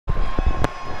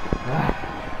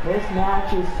This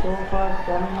match is so far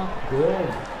starting off good.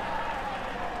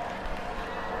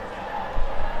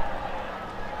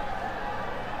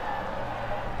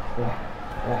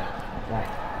 Yeah.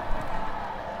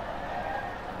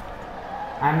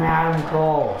 I'm Adam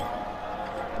Cole.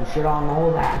 You should all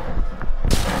know that.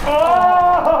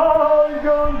 Oh, he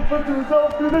goes and puts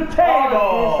himself through the table.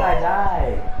 Oh, yes, I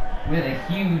died. With a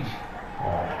huge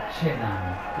shit on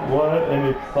him. What an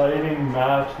exciting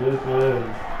match this is.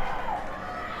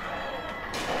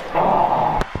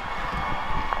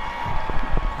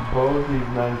 Both these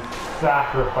men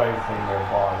sacrificing their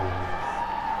bodies.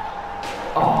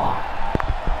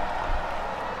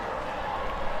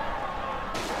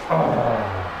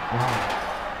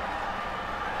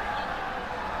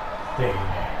 Stay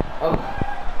there.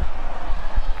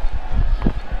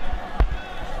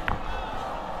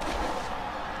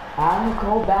 Adam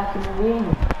Cole back in the ring.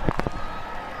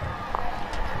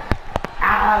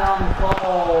 Adam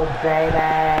Cole,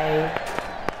 baby.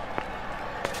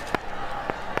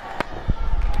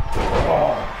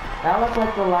 That looked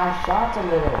like the last shot a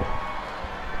little.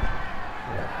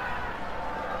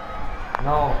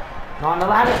 No, on the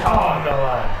ladder. On the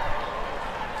line.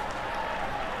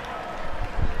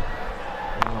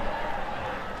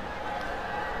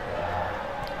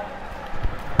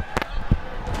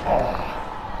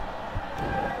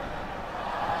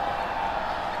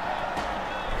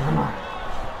 Come on.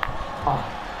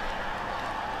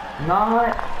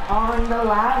 Not on the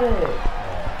ladder.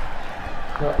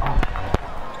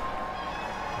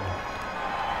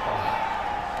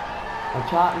 A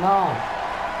shot, no.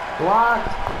 What?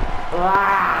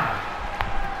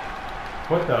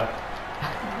 What the?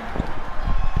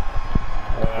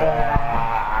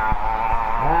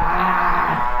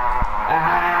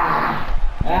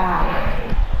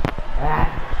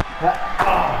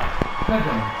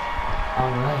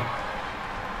 Alright.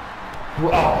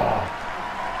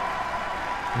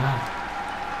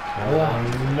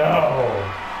 No.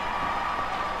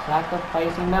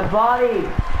 Sacrificing the body.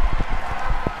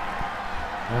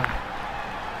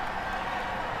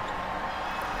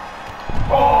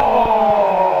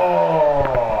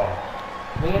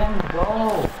 Let him go.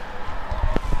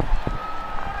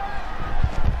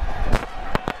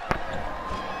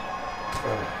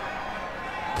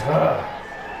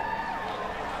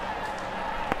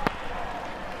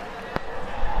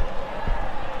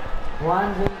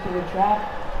 One's into the trap.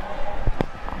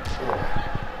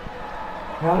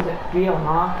 How does it feel,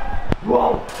 huh?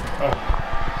 Whoa!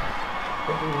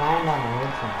 Did he land on the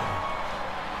head something?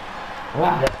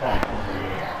 Get back over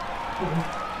here.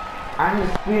 I'm the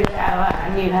spirit ally. I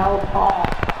need help.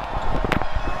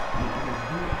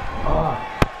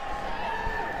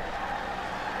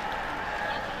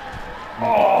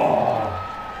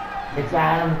 It's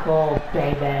Adam Cole,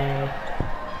 baby.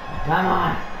 Come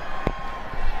on.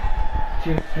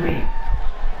 Too sweet.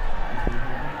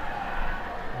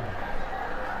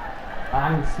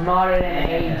 I'm smarter than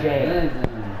AJ.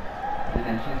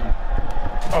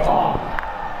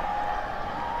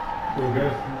 So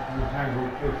guess you can go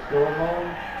to store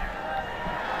mode?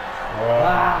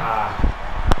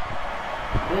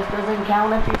 This doesn't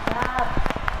count if you stop.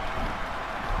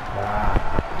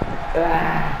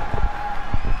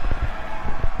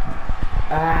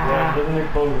 Yeah, doesn't it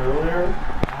close earlier?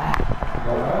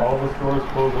 All the stores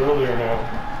close earlier now.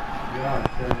 Yeah, it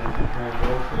says it's a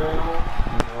transition.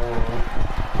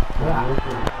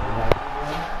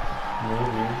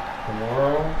 Maybe.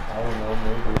 Tomorrow? I don't know,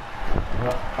 maybe.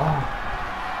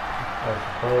 I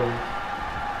suppose.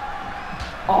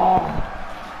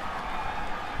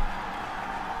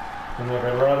 And like,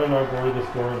 I'd rather not go to the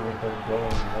stores with them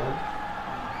going, you know?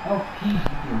 Oh, peace, you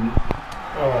can meet.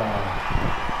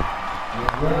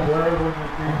 Where was the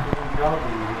things in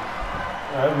Calgary?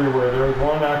 Everywhere. There was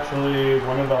one actually,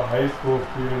 one of the high school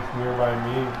students nearby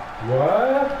me.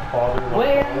 What? Father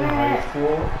Wait a in high minute.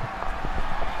 school.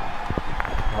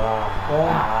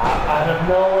 Out of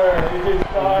nowhere, AJ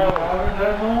Styles. How did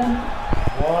that one?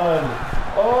 One.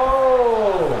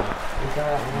 Oh! Is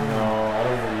that No, I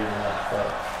don't believe in that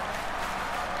stuff.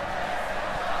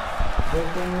 Good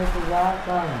thing this is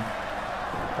awesome.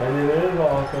 And it is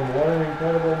awesome. What an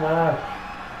incredible match.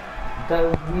 The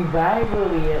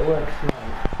rivalry, it looks like.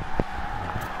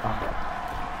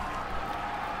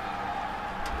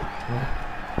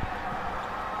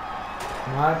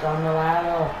 March on the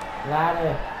ladder.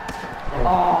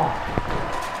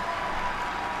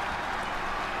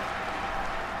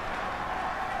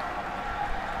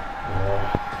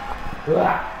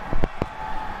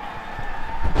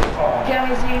 Can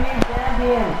we see a new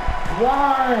champion? 1,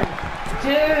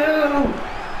 2.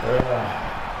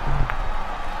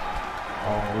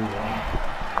 Oh yeah.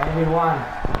 Everyone.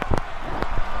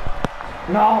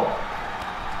 No!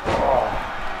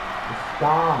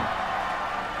 Stomp.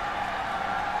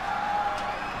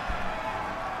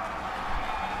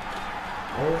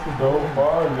 This is So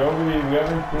far, we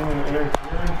haven't seen an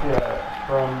interference yet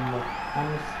from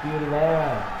Undisputed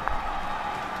Era.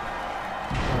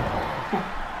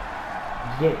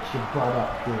 Get your butt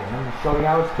up here. Let me show you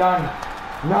how it's done.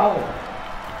 No!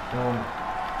 No.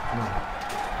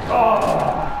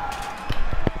 Oh!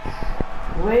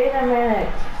 Wait a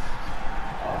minute.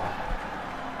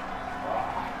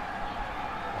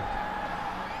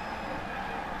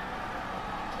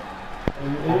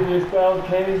 And AJ Styles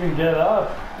can't even get up.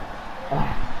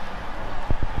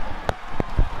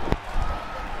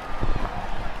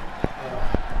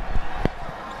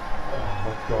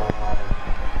 What's going on?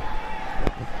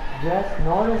 Just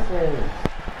notices.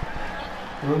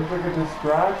 It looks like a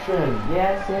distraction.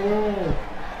 Yes, it is.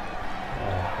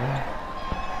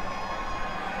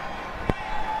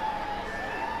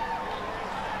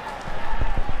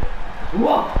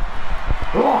 Whoa!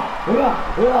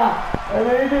 And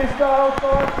AJ Styles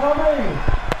saw it coming.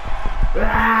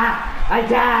 I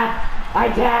died! I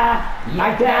died!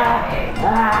 I died!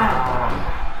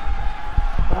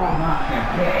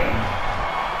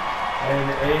 And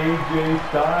AJ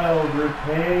Styles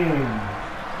retains.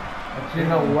 You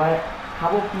know what? How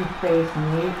about you face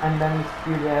me and then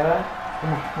Undisputed Era in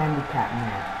a handicap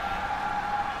match?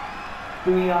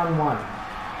 3-on-1.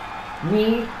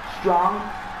 Me, strong,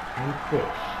 and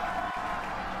fish.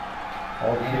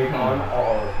 I'll take on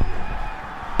all of you.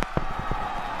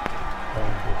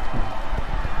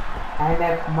 And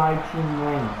if my team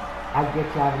wins, I get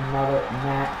to have another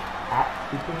match at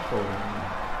Super Showdown.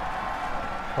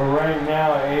 But right now,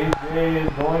 AJ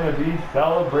is going to be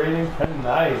celebrating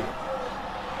tonight.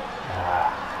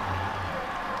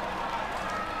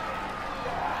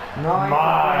 No,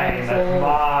 Mine, that's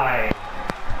mine.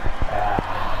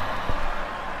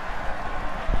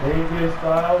 AJ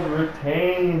Styles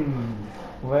retains.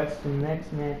 What's the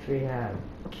next match we have?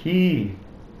 Keith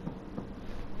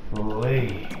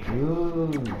Lee.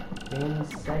 Ooh, in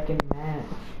second match.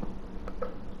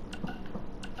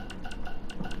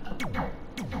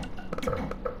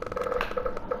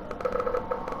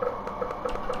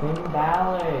 Finn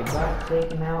Balor got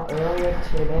taken out earlier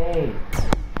today.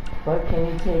 But can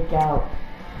he take out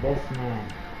this man,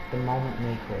 the moment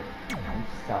maker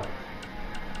himself?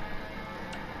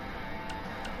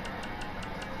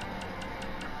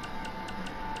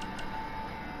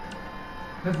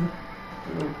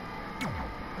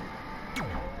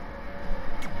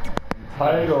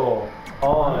 Title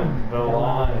on the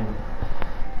line.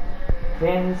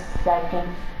 Finn's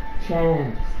second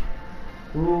chance.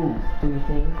 Ooh, do you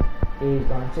think he's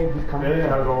going to become Finn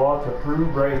has a lot to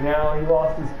prove right now. He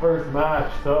lost his first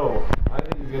match, so I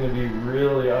think he's going to be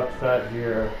really upset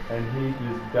here, and he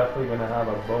is definitely going to have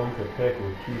a bone to pick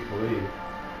with Keith Lee.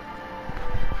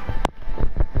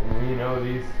 And we know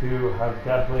these two have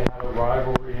definitely had a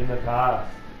rivalry in the past.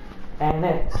 And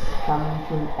it's coming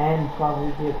to an end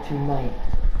probably here tonight.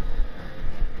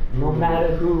 No Ooh.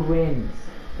 matter who wins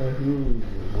or who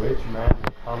loses. Which man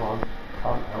will come out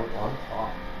on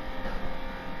top?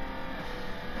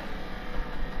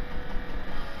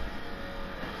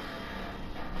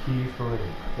 Keith Lee,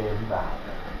 Finn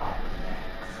Balor up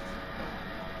next.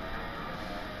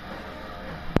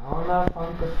 I don't know if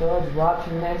Uncle Phil's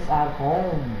watching this at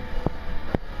home.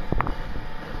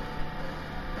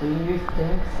 Do you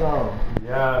think so?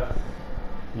 Yes.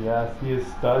 Yes, he is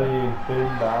studying Finn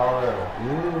Balor.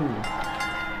 Ooh.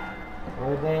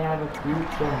 Or they have a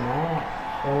future match.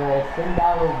 Or if Finn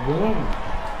Balor wins.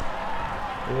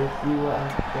 We'll see what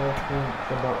Uncle Phil thinks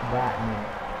about that match.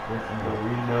 But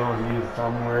we know he is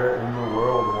somewhere in the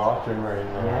world watching right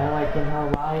now. Yeah, like in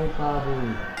Hawaii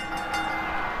probably.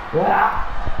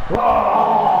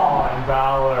 Oh, and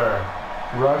Balor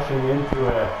rushing into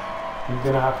it. He's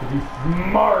going to have to be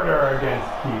smarter against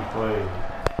Keith Lee.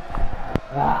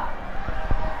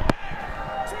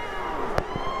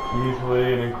 Keith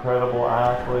Lee, an incredible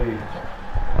athlete.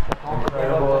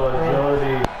 Incredible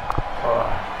agility.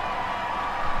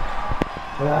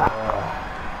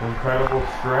 Incredible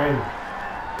strength.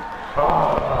 I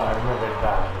really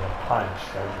got it. A punch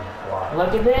doesn't fly.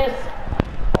 Look at this!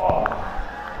 Oh.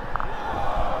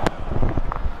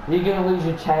 You're gonna lose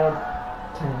your child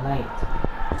tonight.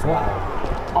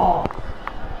 Oh!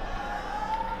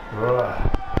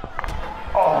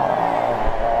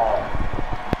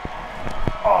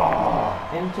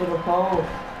 Into the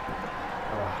post.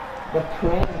 The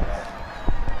prince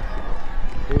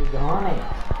is on it.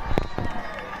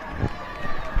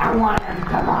 I want him,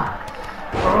 come on.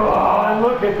 And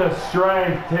look Look at the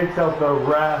strength. Takes out the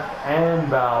ref and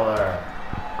Balor.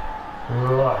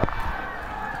 Look.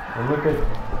 And look at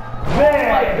Oh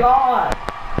my this. god!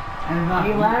 And not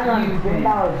He landed on you, Finn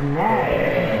Balor's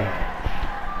neck.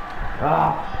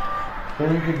 Ah.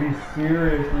 Then he could be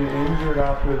seriously injured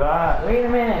after that. Wait a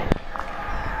minute.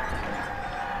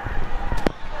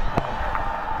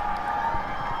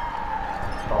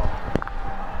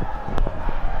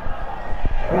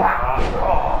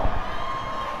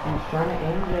 He's trying to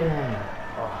injure him.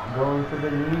 Going for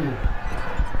the knee.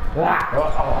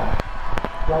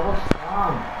 Double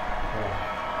stomp.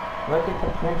 Look at the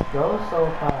Prince go so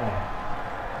far.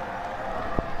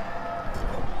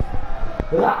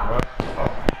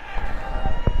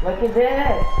 Look at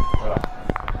this.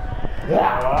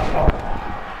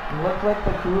 Look like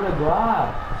the coup de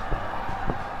grace.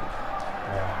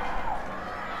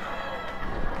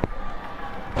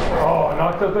 Oh,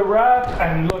 knocked out the ref,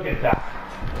 and look at that.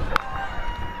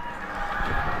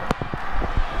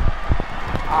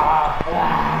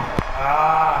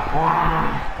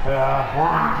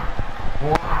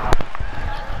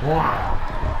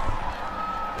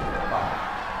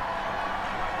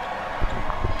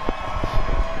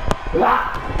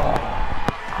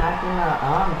 Attacking her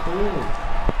arm too.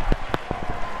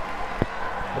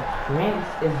 The Prince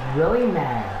is really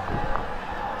mad.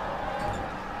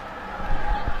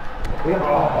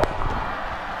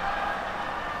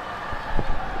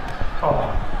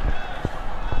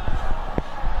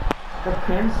 The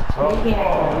Prince taking it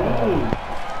to lead.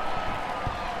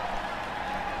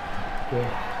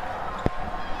 Yeah.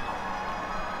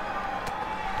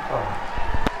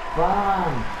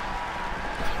 Fun.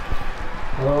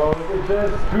 Oh, look at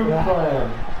this scoop slam.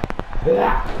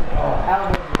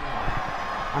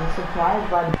 I'm surprised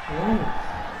by the Prince.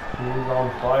 He's on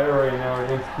fire right now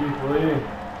against Keith Lee.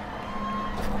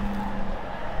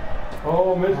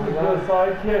 Oh, misses the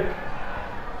side kick.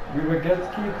 We've against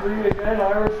Keith Lee again.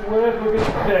 Irish whip. Look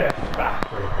at this.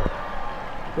 Backbreaker.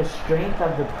 The strength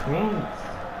of the Prince.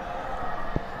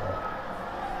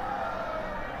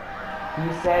 He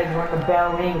says when the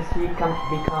bell rings, he becomes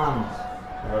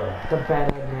the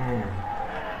better man.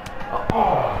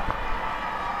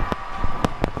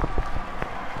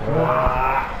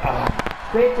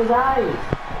 Straight to his eyes.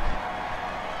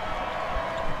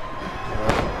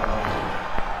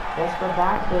 That's the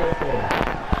backbreaker.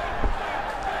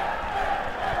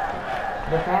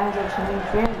 The fans are tuning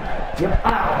in. Yep.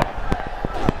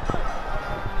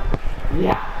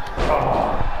 Yeah.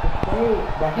 Wait,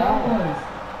 the hell?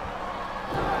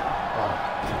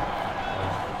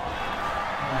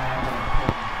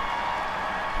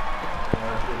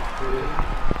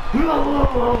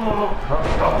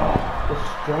 The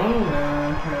strength.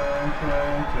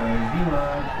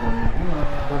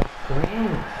 The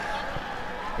strength.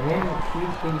 And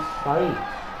keep these fights.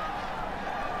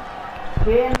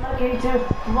 Finn looking to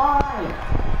fly.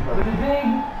 With the big.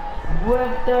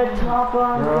 With the top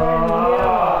on the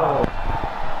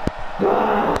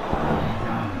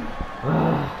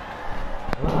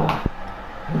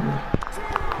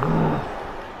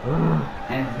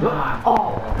And not. Oh,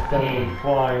 Stepping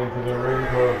flying into the ring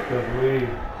post of Lee.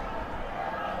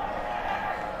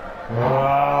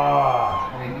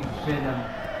 They need to shit him.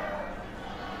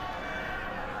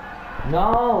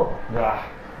 no!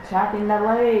 Attacking the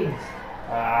legs.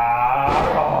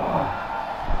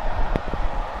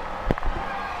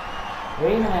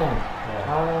 Wait a minute.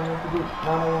 How do I need to do?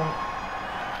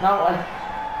 No, I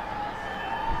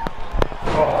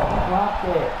dropped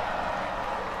it.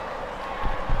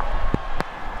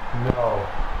 No.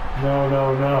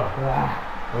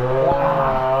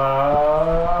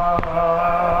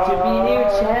 To be new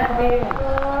champion.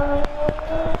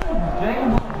 Dragon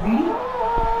Ball Z?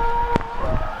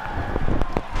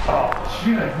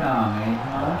 Shoot, Tom, man.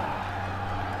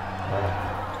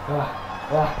 Come on.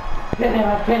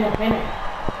 Pin it.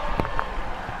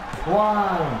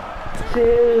 1,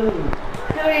 2,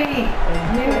 3.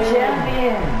 New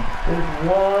champion. It's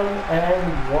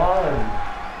 1-1.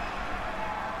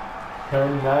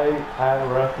 Tonight at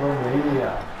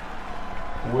Wrestlemania.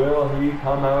 Will he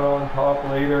come out on top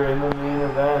later in the main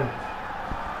event?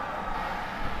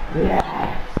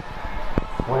 Yes.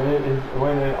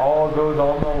 When it all goes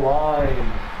on the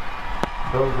line.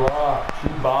 The Rock,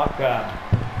 Chewbacca.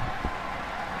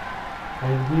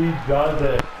 And he does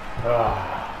it.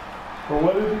 But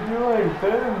what is he doing,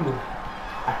 Finn?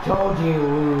 I told you,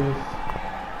 lose.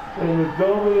 And a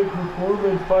dominant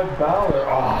performance by Balor.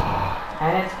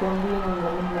 And it's going to be an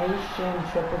elimination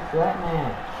triple threat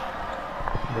match.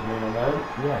 The main event?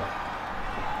 Yes.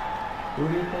 Who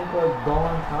do you think will go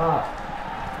on top?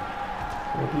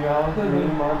 If you ask me,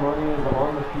 my money is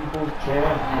on the people's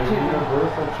champ, the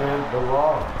universal champ, The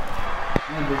Rock.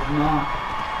 No, there's not.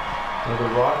 Or The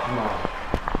Rock's not.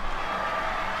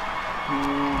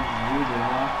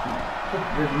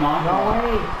 There's not. No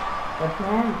way. The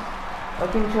Trent.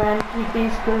 Looking trying to keep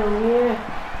these career.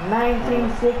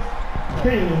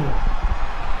 1916.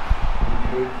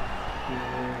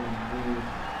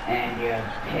 And you're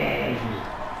paid.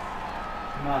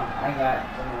 Mom, I got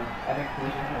someone. I think we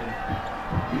should have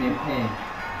in your pin.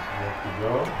 Let's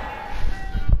go.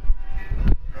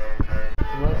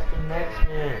 What's the next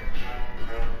match?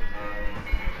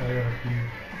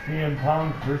 CM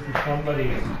Punk versus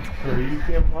somebody. So are you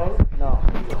CM Punk? No.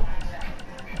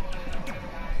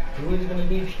 Who's gonna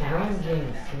be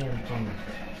challenging CM Punk?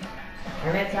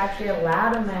 And it's actually a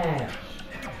ladder match.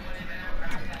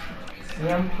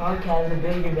 CM Punk has a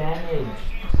big advantage.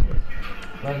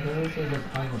 But who is his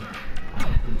opponent?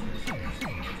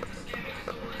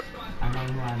 I know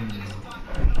who I mean.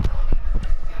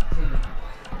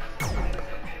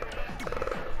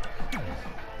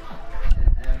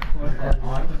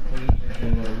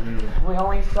 We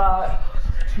only saw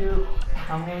two.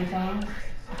 How many times?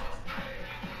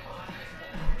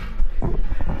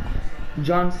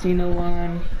 John Cena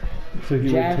won. So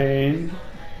he Jeff, retained.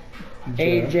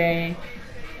 AJ,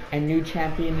 and new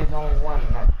champion is only one.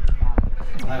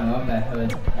 I love that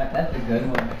hood. That's a good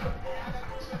one.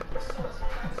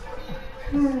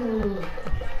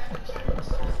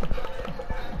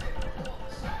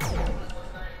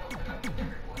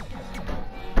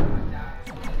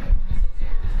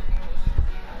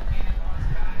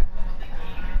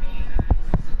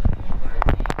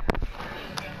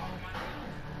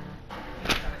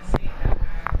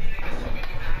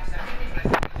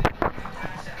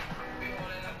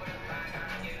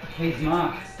 Hey,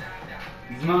 Smart.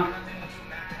 Smart.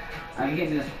 I'm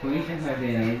getting this position for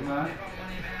the Smart.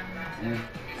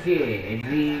 Okay,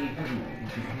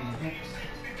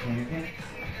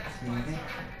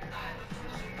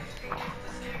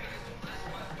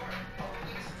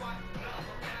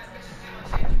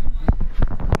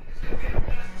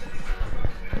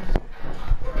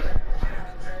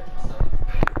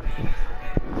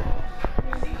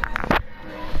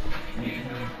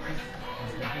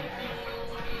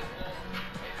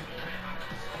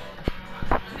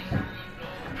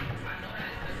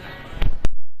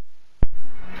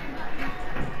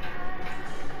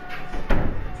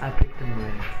 I picked him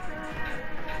right.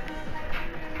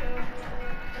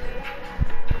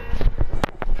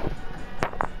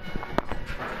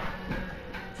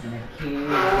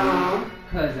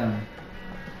 cousin.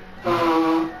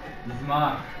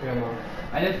 Smart. Yeah, man.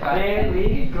 I just got There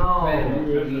we go.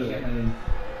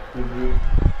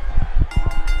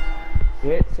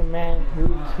 It's a man who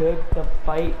took the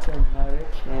fight to another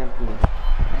champion.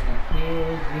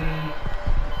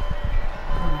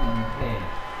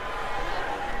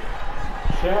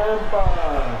 Ciampa!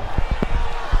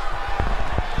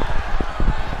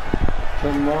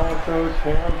 Tommaso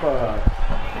Ciampa.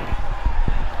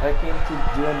 Looking to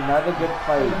do another good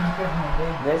fight.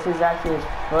 This is actually his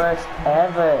first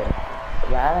ever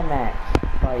ladder match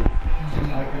fight.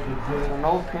 So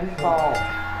no pinfall.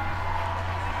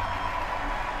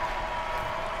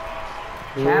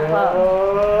 Ciampa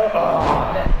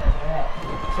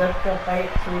took the fight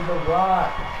to The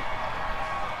Rock.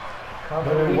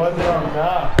 But it wasn't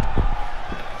enough.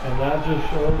 And that just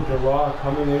shows The Rock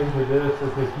coming into this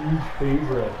as a huge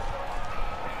favorite.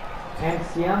 And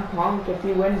CM Punk, if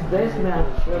he wins this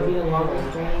match, he'll be the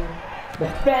longest reigning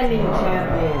defending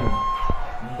champion.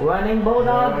 Running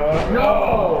Bulldog?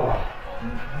 No!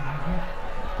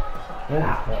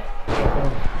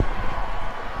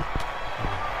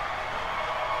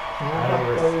 I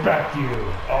respect you.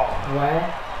 Oh, What?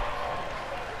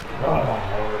 I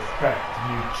respect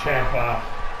you, Ciampa.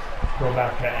 Go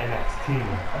back to NXT.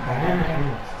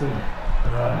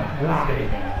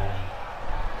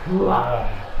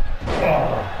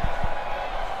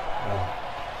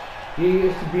 You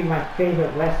used to be my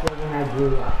favorite wrestler when I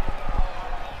grew up.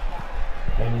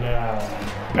 And now,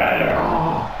 better.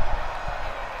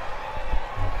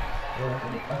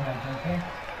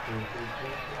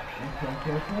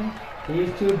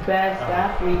 These two best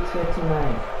athletes here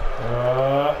tonight.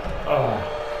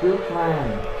 Group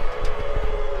plan.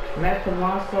 And if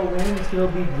Tommaso wins, he'll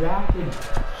be drafted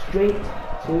straight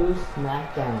to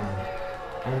SmackDown.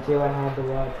 Until I have the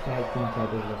World Tag Team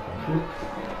titles with him.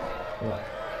 Yeah.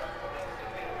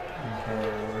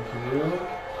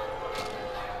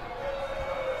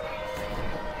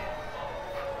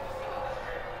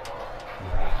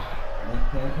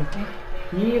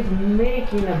 He is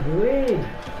making a bridge.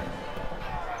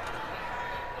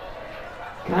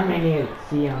 Coming in,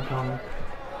 CM Punk.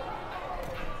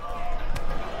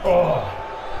 Oh!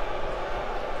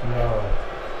 No.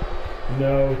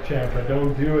 No, Ciampa,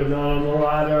 don't do it, not on the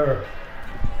ladder.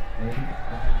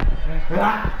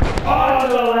 On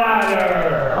the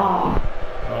ladder! Oh.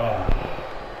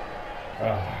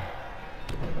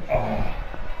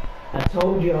 I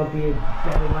told you I'll be a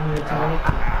better one to tonight.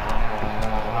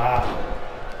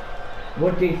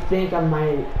 What do you think of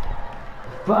my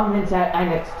performance at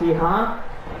NXT, huh?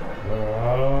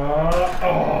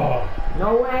 No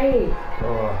way!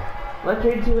 Look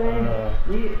into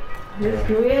his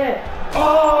career.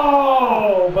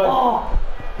 Oh! But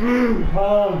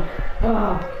Punk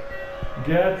Oh.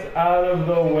 gets out of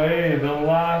the way the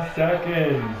last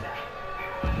second.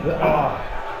 The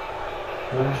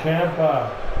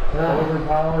Ciampa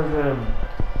overpowers him.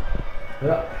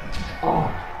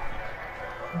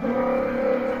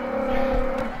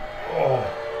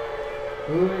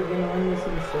 Who is gonna win this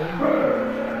insane?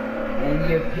 And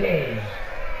you pay.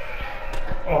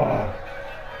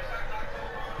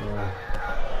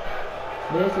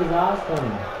 This is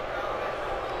awesome.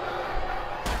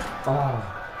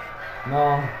 No.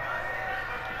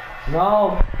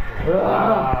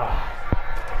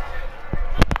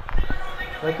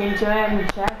 Look into him,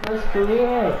 Ciampa's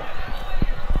career.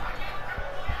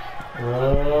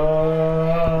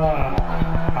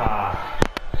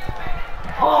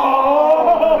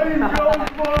 Oh, he goes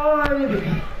wide!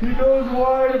 He goes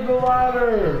wide of the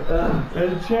ladder!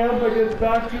 And Ciampa gets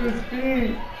back to his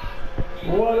feet.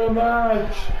 What a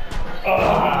match!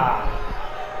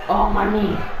 Oh, my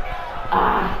knee.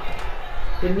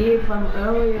 The knee from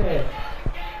earlier.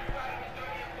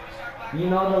 You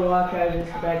know the Rock has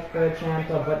respect for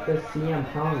Ciampa, but the CM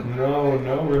Punk. No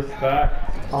respect.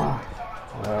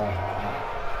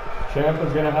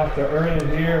 Ciampa's gonna have to earn it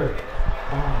here.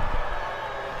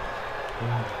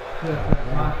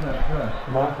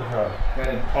 Monica.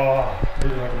 Good.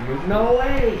 No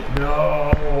way!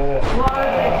 No! Why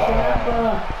Ciampa?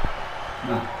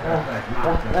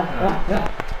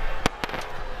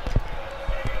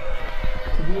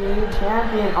 To be a new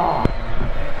champion.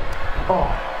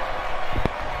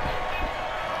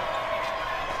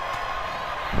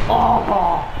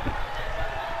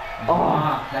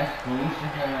 That's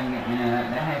delicious.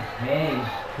 That has fish.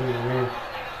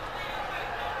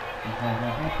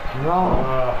 No.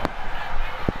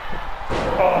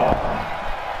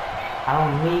 I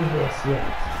don't need this yet.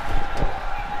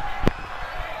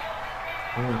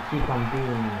 I'm gonna keep on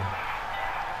beating you.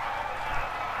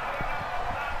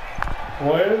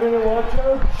 Wait a minute, watch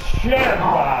out!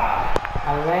 Ciampa! I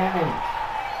landed.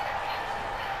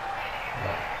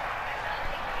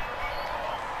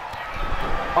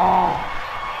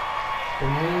 The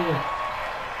knee.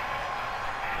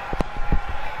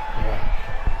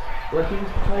 Looking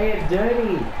to play it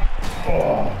dirty.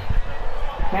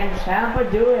 Can Ciampa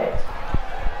do it?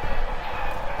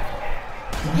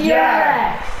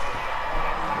 Yes!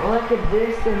 Look at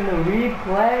this in the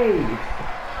replay.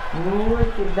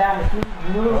 Look at that huge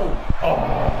move.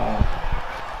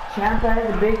 Ciampa has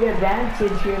a big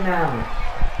advantage here now.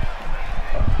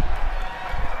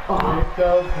 Lift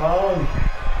out Punk.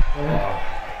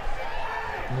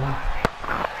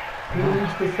 He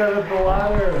needs to set up the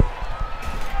ladder.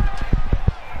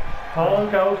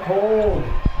 Punk out cold.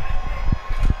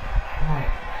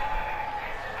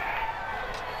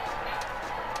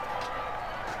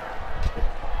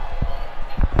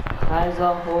 Has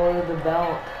a hold of the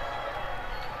belt.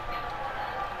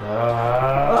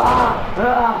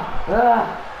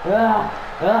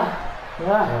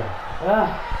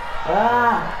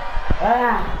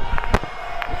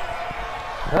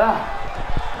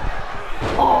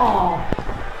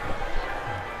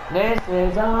 This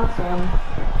is awesome.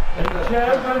 And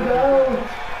Ciampa's out.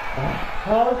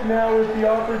 Punk now with the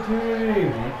opportunity.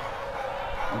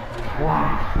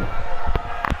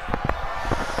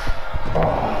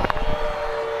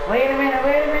 Wait a minute.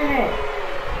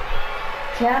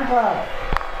 Ciampa,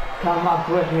 come up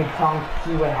with me, Punk,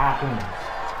 see what happens.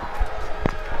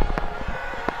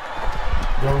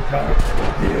 Don't touch.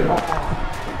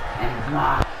 And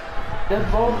not. They're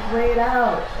both laid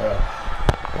out.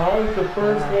 Punk's the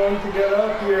first one to get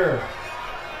up here.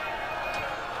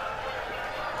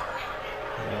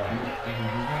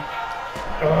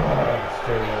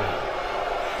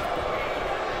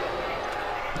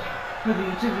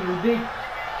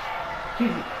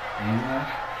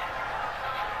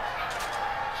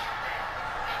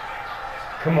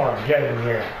 Come on, get in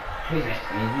here.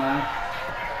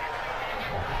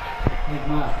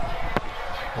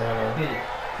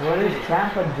 What is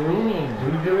Ciampa doing?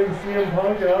 Who's giving CM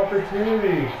Punk an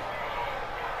opportunity?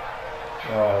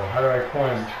 How do I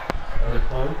climb?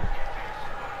 R1?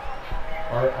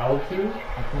 Or L2? I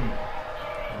think.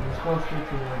 Just go straight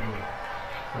to the other.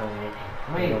 Oh, okay.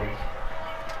 Wait.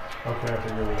 Okay, I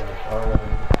figured it out. R1.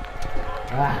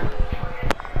 Ah.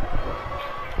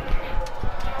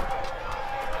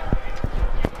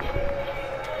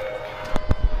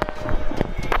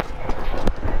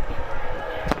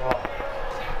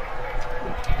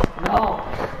 No!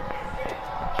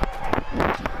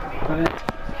 Put it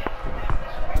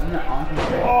in the office.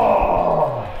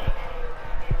 Oh!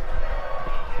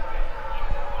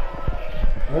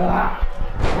 Ah.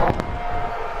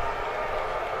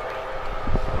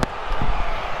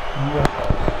 No.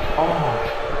 Oh.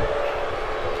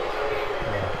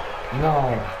 No.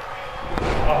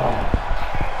 Oh.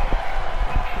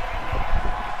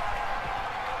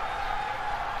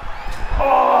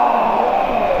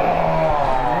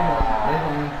 There's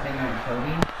only thing on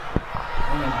Cody.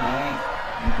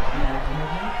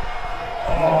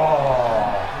 Oh,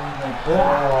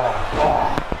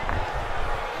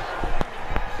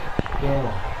 Get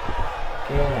it.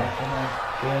 Get it.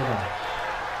 Get it.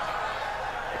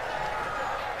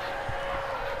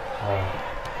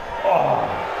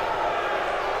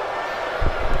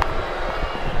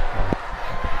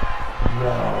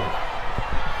 No.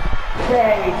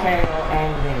 Fairy tale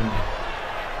ending.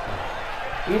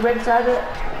 You went to the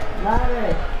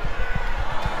ladder.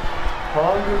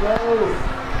 On the road.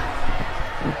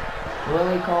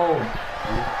 Really cold.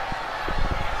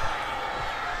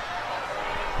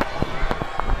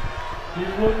 He's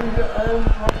looking to end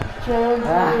his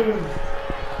chances.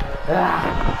 Ah.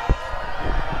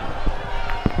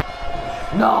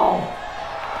 No.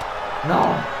 No.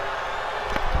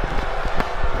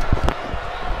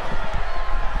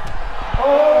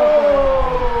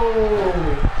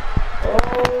 Oh!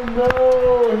 Oh no!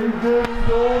 He did his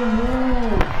own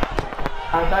move.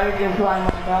 I thought you were going to climb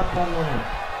up for a minute.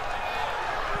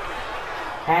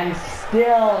 And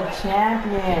still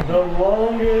champion. The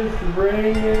longest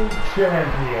reigning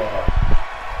champion.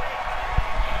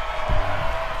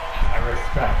 I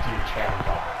respect you,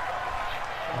 Ciampa.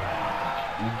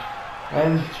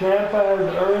 And Ciampa has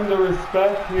earned the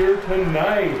respect here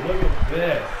tonight. Look at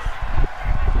this.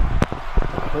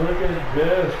 Look at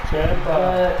this,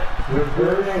 Ciampa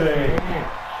reversing.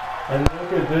 And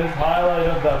look at this highlight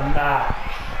of the match.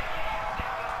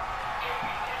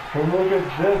 And look at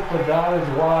this, but that is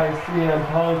why CM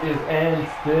Punk is and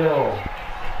still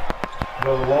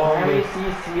the And we longest. see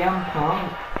CM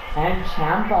Punk and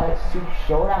Ciampa Super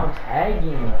Showdown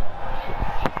tagging.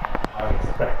 I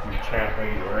respect you, Ciampa.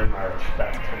 You earn my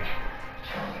respect.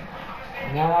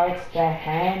 Now it's the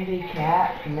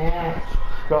handicap match.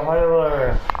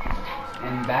 Skyler.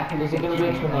 and back in Is it gonna be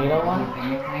a tornado one?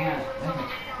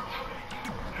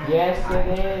 Yes, it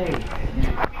is.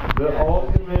 The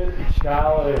ultimate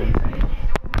challenge.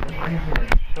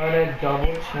 For the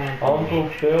double champion. Uncle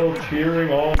Phil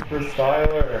cheering on for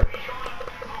Skyler.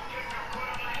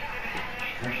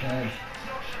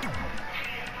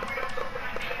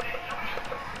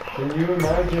 Can you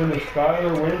imagine if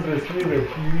Skyler wins this? He's a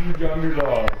huge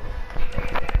underdog.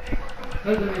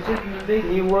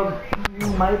 You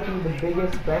might be the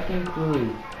biggest wrecking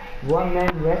crew.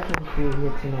 One-man wrecking crew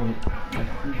here tonight.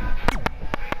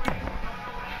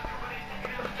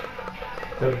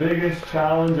 The biggest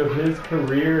challenge of his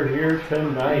career here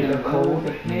tonight.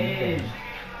 The cage.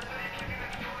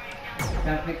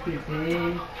 Traffic is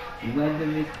cage. Weather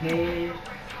is cage.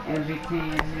 Every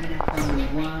 10 minutes only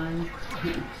one.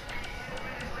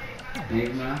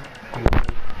 Enigma.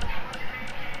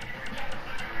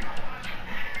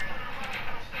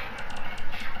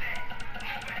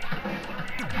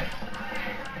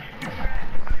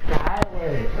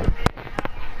 Skyler.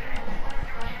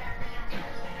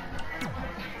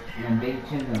 And Big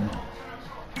Chisholm.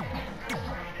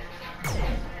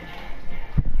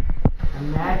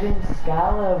 Imagine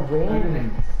Skyler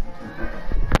wins.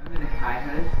 I'm in a high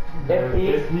hood.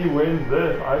 If he wins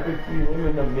this, I could see him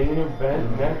in the main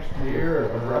event next year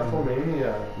of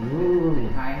Wrestlemania. Ooh.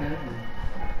 High hood.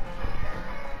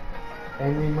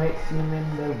 And we might see him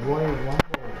in the Royal Rumble.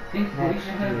 I think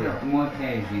Felicia has more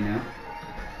cage, you know?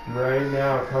 Right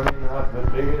now, coming up, the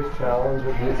biggest challenge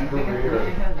of his career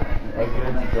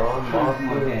against John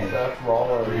Moxley and Seth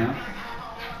Rollins. You know?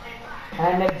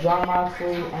 And if John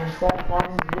Moxley and Seth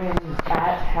Rollins wins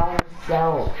at Hell in a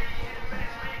Cell.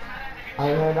 I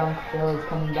heard Uncle Phil is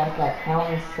coming back at Hell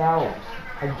in a Cell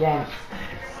against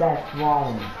Seth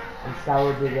Rollins. And Cell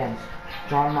will be against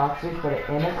John Moxley for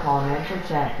the Intercontinental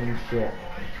Championship.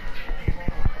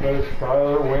 But if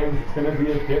Skyler wins, it's going to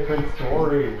be a different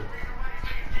story.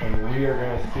 And we are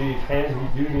going to see, can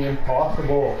he do the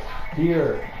impossible?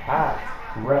 here at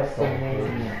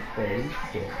WrestleMania. WrestleMania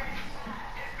 36.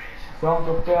 So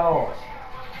Uncle Phil,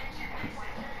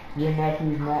 your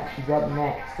nephew's match is up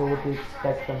next, so what do you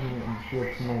expect from him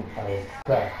here tonight? I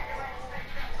expect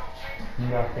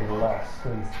nothing less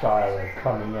than Skylar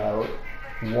coming out.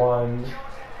 1,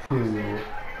 2,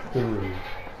 3.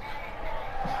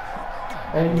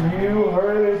 And you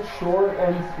heard it short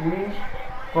and sweet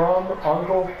from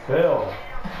Uncle Phil.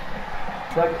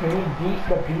 But can he beat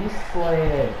the Beast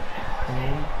Slayer?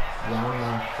 Round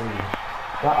Moxley.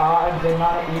 The odds are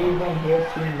not even here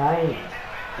tonight.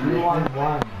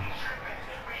 2-on-1.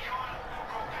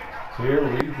 Here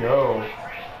we go.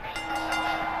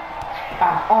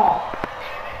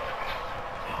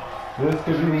 This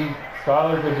could be,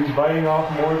 Skylar could be biting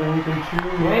off more than he can chew.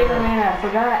 Wait a minute, I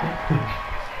forgot. I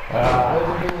Ah,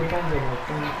 wasn't paying attention.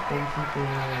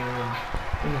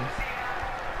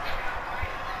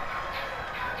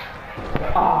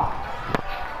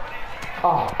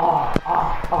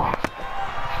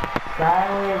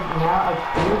 Skylar is now a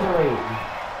cruiserweight.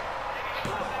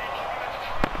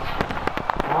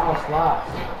 I almost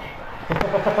lost.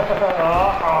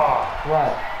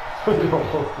 What? you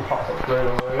almost lost right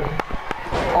away.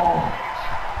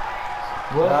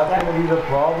 What's That's that? going to be the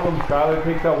problem. Skylar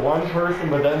takes out one person,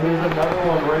 but then there's another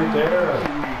one right there.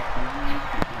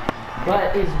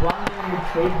 But is one going to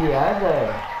trade the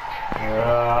other?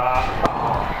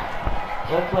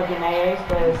 Let's look in AA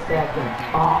for a second.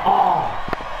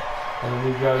 And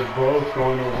these guys both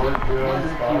going to work here on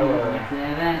Skylar.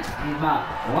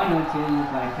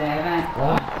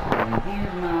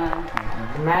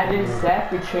 102.7. Imagine Seth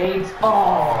betrays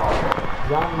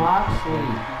John Moxley.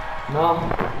 No.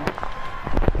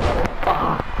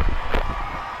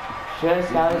 Sure,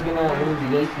 Skylar's gonna lose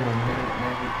this one.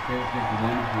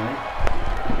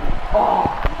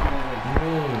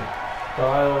 Me.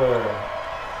 Skylar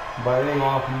biting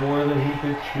off more than he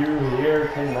could chew here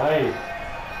tonight.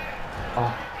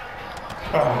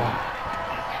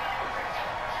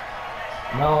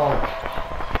 No.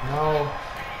 No.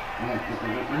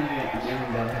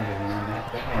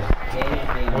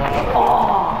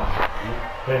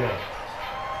 Finish.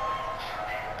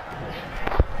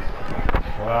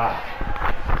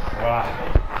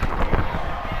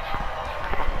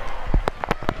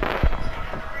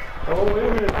 Oh, wait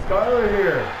a minute, Skylar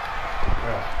here.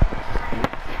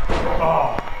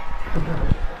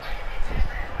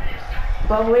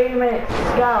 But wait a minute,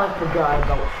 Skylar forgot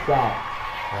about Seth.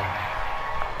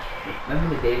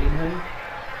 Remember the David hoodie?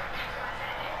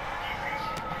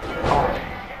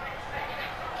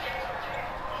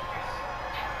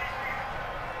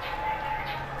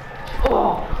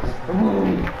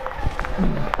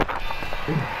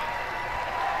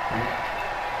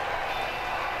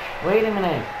 Wait a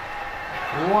minute.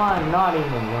 One, not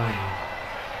even one.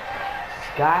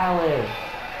 Skylar.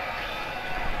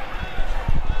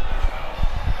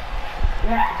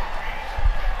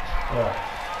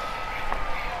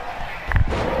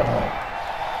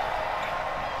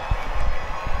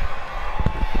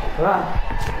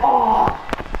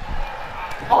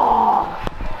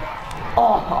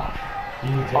 You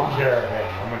take care of him.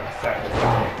 I'm gonna set this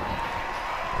up.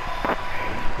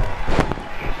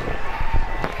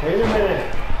 Wait a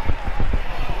minute.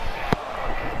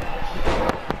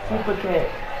 Super kick.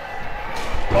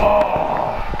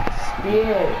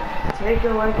 Spear. Take a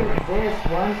look at this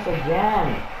once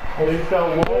again. It's the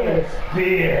one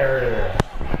spear.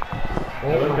 Oh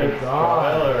Look my at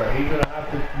god. Skylar. He's gonna have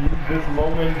to use this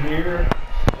moment here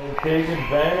and take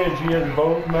advantage. He has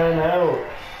both men out.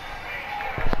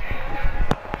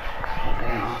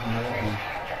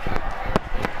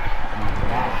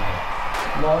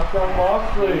 Knocked out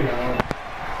Moxley.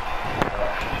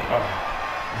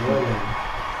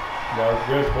 That was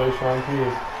good. Play Sean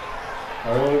Keys.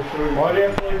 Why do you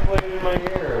have to play it in my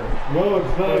ear? No,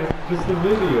 it's not just a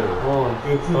video. Oh,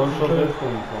 It's social because-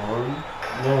 distance on.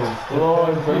 No, it's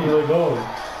Oh, it's really low.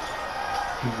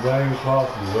 He's buying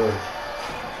coffee, look.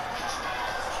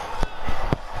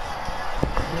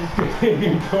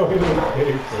 Toilet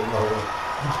paper, no.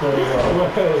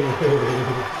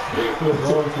 Let's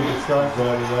go to the start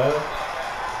by that.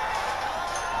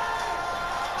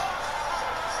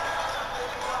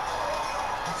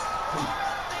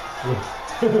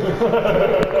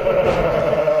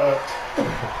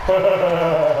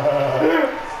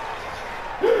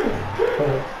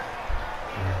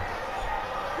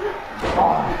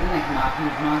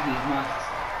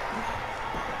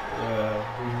 Yeah,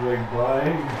 he's like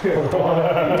blind. He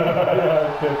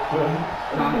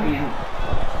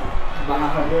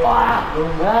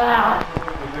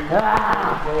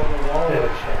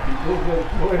pulls the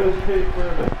toilet paper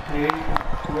and the tape.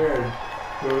 weird.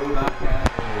 So it was Okay.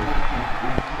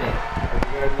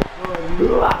 you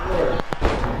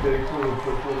take one and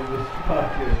put one in this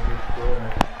pocket and it's there.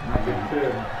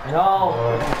 Tim. No.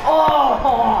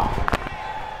 Oh!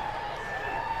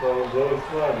 So that was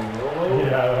funny, no?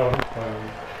 Yeah, that was funny.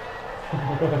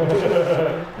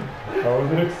 I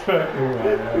wasn't expecting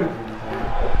that.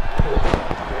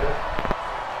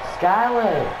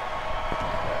 Skylar.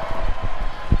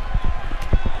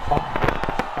 Oh,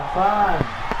 have fun.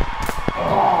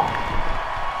 Oh,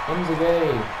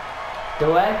 Inzaguri.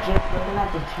 Duet just looking at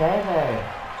the chair there.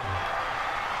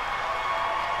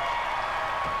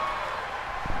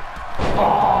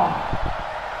 Oh.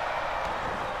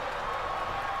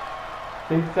 I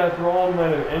think Seth Rollins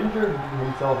might have injured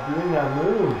himself doing that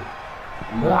move.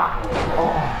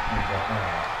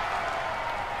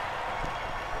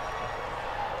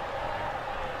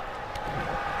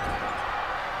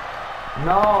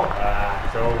 No.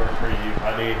 It's over for you,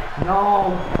 buddy. No.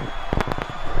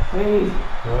 Please.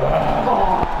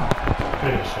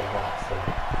 Finish him, Moxley.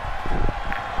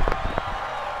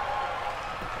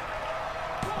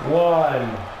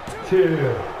 1,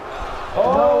 2.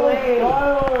 Oh, No way.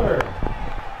 Tyler!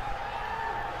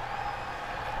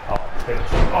 Oh, finish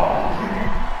him. Oh.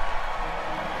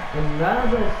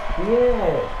 Another spear.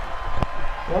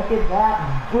 Look at that.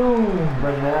 Boom.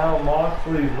 But now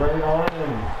Moxley's right on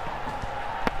him.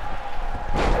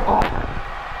 Oh.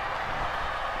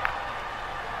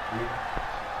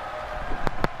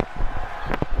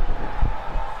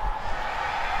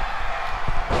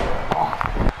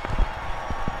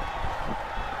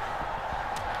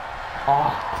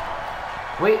 Oh.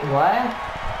 Wait, what?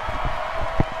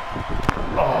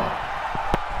 Oh.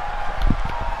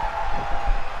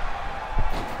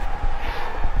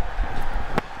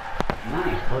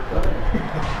 Nice, we're good.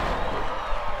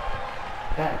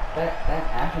 That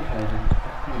appetizer,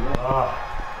 that's pretty good.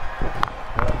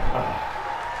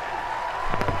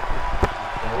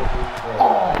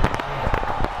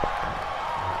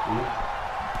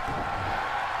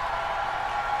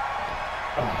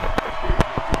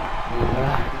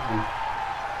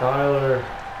 Tyler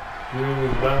doing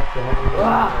his best to hang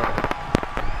on.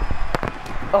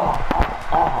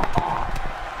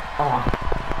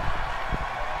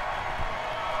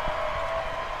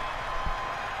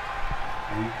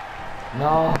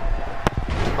 No.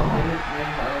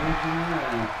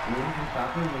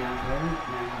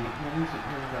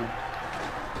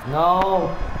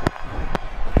 No.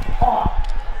 Oh.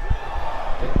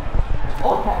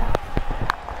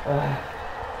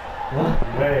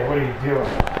 Hey, what are you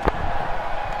doing?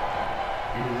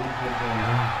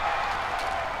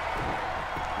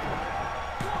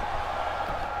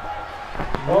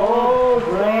 Oh,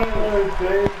 Tyler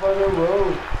saved by the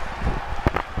rope.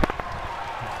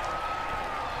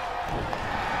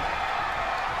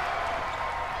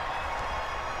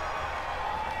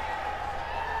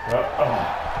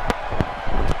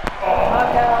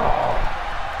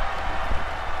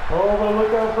 Oh, but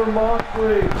look out for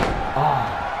Moxley.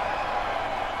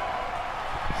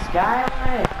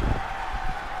 Skylar.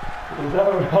 Was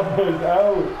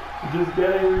out. Just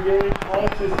regaining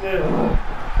consciousness.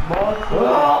 Moxley.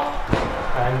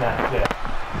 And that's it.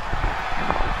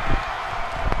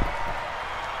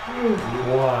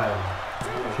 1,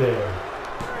 2, 3.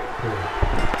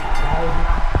 That was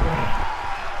not fair.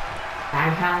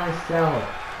 That's how it's so.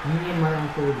 Me and my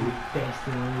uncle will be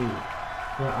facing you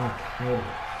for our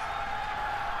titles.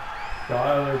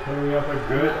 Tyler putting up a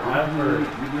good effort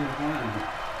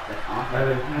at a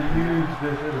huge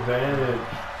disadvantage,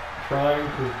 trying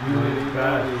to do his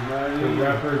best to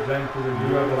represent for the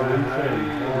new evolution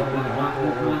while his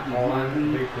uncle was on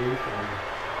vacation.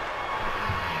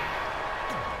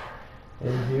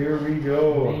 And here we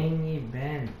go. Main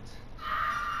event.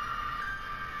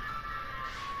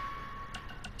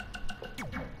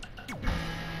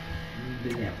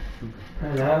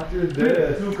 And after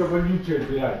this,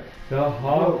 the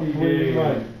hockey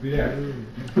game.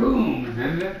 Boom!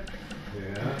 Remember?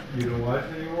 Yeah. You don't watch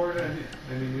anymore?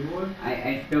 Any new ones? I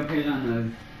still put it on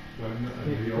those.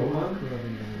 The old ones?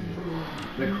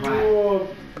 The class.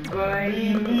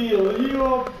 You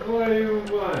play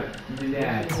what?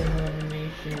 Yeah.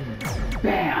 Elimination.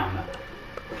 Bam!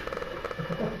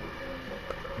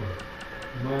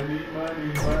 Money.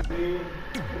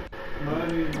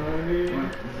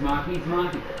 Smocky.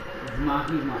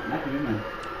 That's a good one.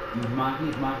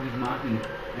 Smocky.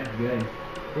 That's good.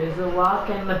 There's a lock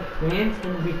and the fans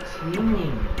gonna be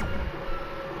teaming.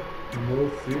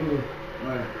 We'll see.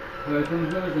 What? Person.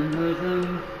 Let's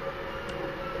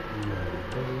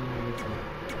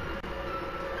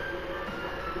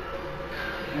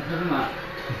hook him up.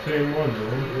 The same one,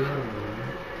 though.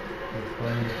 It's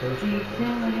playing the first Keep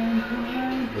one.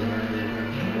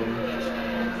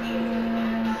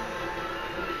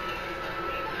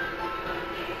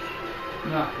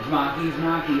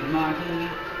 telling Smocky.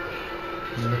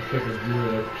 Looks like a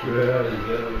dude. Yeah, he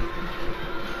does.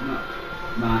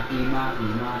 Smocky.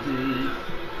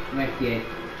 Let's get.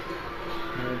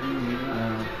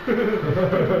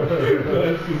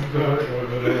 That's just not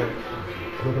going at all.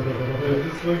 It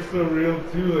just looks so real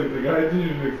too, like the guy didn't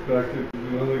even expect it to be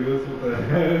like this with the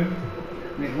hand.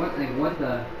 What the? What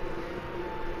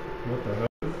the hell?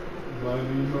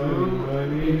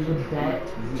 Money. Is a bet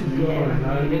to get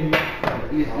animated.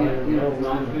 You know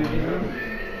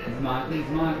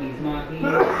Smocky.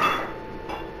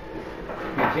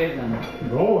 Good shit then.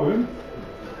 Going.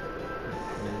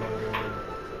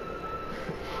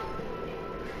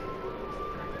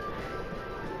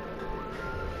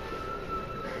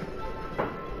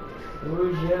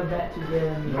 Who's your bet to get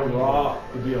animated? The Rock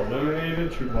to be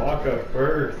eliminated. Chewbacca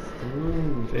first.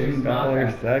 Ooh, James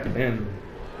Dollar second.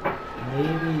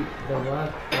 maybe The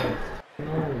Rock first. Who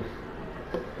knows?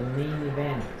 The main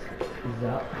event is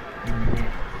up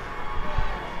next.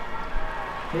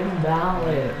 Finn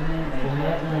Balor, the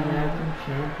Net American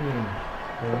Champion.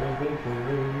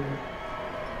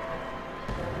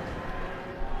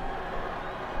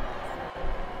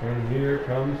 And here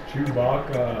comes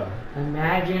Chewbacca.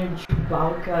 Imagine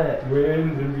Chewbacca.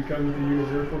 Wins and becomes the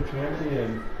Universal Champion.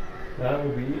 That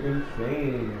would be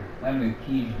insane. That would be a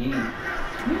huge game.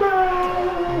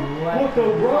 What the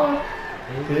Rock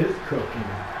is cooking.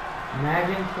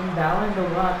 Imagine Finn Balor and The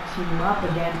Rock team up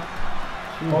against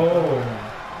Chewbacca. Oh.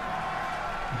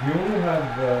 Do you only have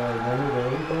one of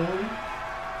those going?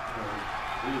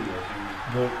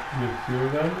 The two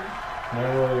of them? Can I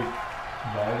like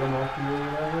buy them off you or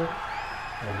whatever?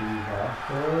 Or do you ask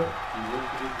for it?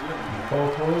 It's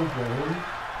all closed then.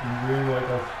 I'm doing like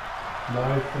a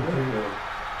nice thing.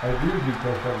 I do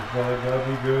push-ups, but like that'd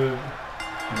be good.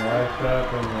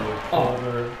 Bicep and like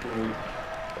shoulder.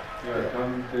 Yeah,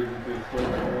 come to the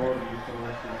swim more, do some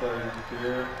exercises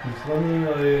here. Just let me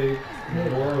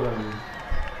like more of them.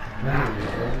 We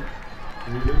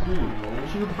did do,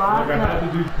 like I had to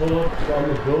do pull-ups on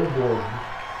the billboard.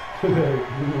 Like,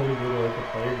 you want to go to like a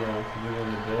playground to do on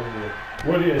the billboard.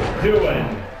 What are you doing?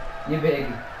 You big.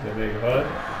 The big hood?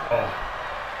 Oh.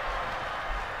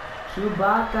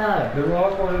 Chewbacca. The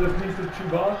Rock wanted a piece of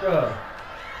Chewbacca.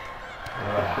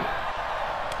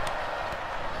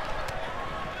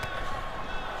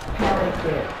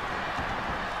 Pelican.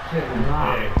 Hey,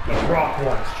 The Rock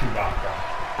wants Chewbacca.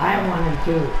 I want him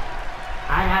too.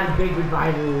 I had a big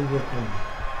rivalry with him.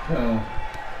 So.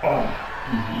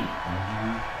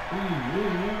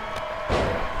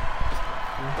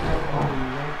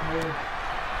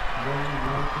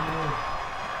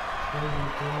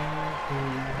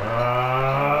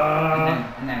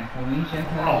 And then Felicia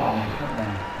cut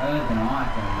that was an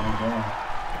awesome little boy.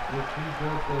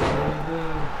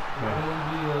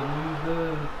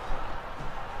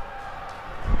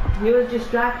 He was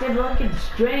distracted looking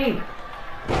straight.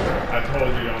 I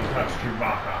told you don't touch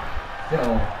Chewbacca. So.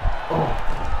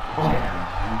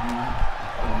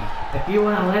 If you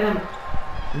want to let him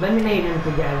eliminate him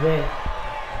together,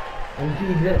 and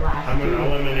he's it last I'm gonna year.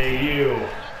 eliminate you.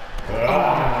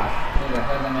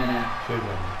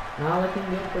 Now looking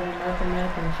good for the North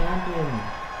American champion.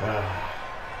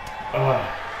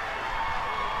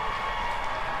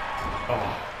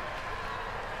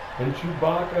 And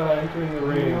Chewbacca entering the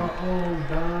ring.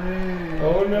 Dying.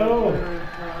 Oh no!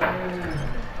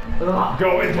 Go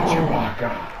into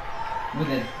Chewbacca. With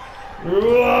it.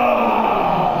 Yeah.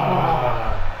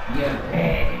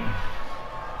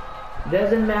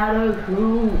 Doesn't matter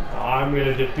who. I'm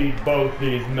gonna defeat both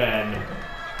these men.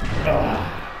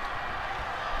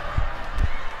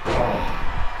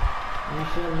 You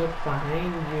should look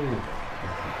behind you.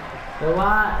 The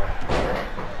what?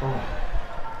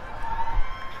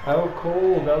 Out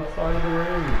cold outside the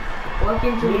ring.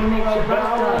 Welcome to the next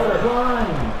Chewbacca. Run!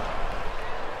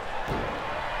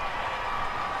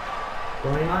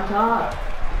 Going on top.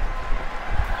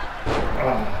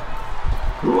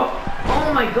 Oh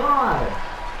my god!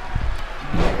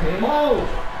 Oh!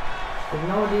 There's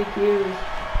no DQs.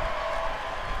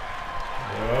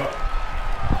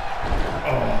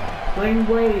 Swing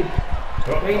blade.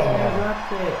 Face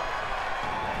interrupts it.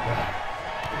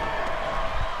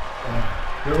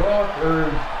 The Rock, or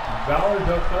Valor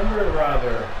ducks under it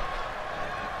rather.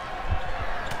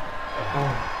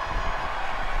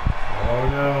 Oh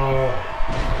no.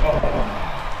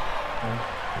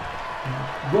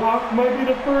 Rock might be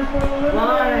the first one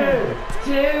eliminated. 1,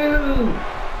 2.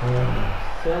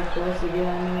 So close to getting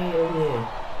eliminated here.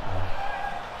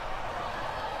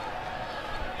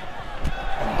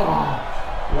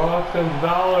 Rock sends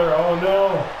Balor. Oh no.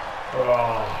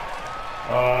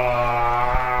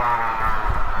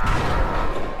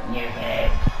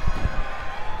 Yes.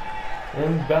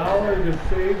 And Balor just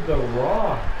saved the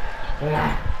Rock.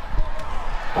 Yeah.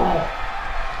 Oh.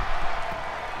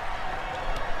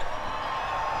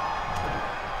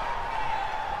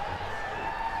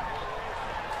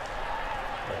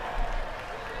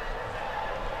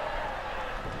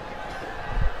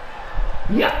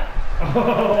 Yeah.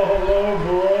 Oh, low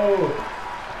blow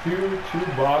to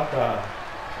Chewbacca.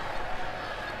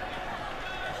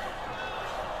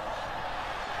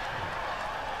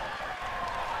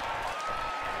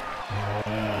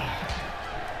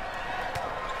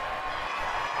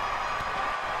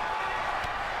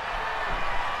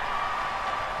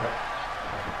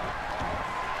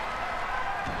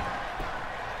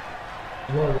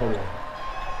 Whoa.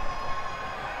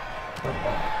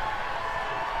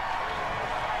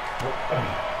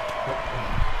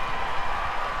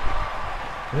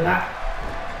 Yeah.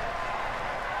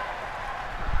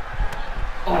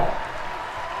 Oh.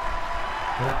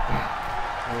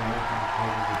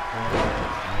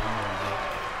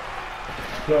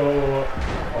 So,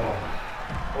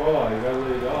 Oh, I got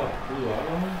laid off too. I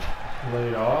don't know.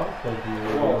 laid off? Like you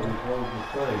Well, before the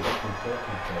site,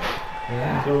 construction site.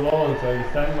 Yeah. So long, so I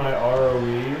send my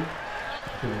ROE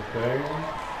to the thing.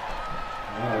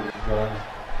 No, I just got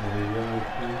the yellow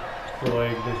too. So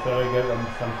like they said I get them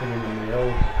something in the mail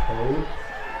with the code.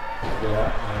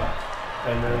 Yeah.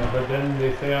 And then but then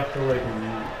they say I have to like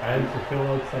fill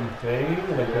out something,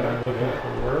 like that I'm looking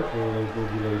for work. So like they'll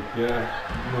be like, yeah,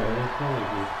 no, it's not like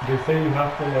this. They say you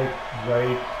have to like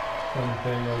write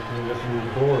something like Just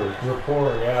record.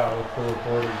 report, yeah, what's the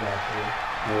report exactly?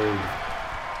 Like,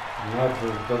 not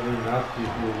just doesn't ask you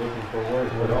if you're looking for work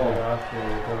What at do all. they ask you?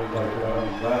 What is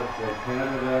Like, left, like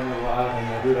Canada and the last, and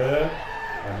that's it?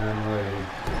 and then like,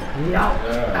 Yeah.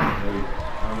 yeah, like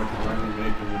how much money you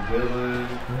making with Dylan.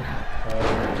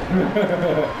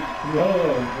 No,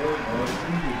 it's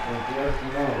easy, like yes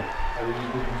or no. Are you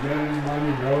getting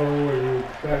money? No. Are you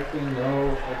expecting?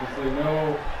 No. I just say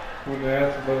no when they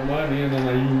ask about money, and then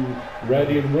are you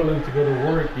ready and willing to go to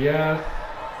work? Yes.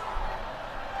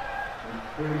 It's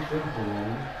pretty simple,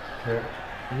 man. Okay.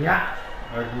 Yeah.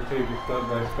 I can take it step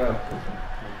by step.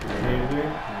 Easy?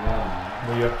 Yeah.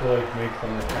 But you have to like make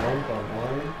some account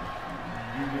online.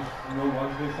 You just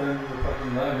once they send you the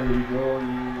fucking letter, you go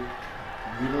and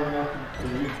you don't have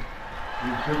to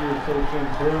you put your social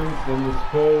insurance, then this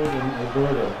code and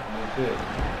Alberta, and that's it.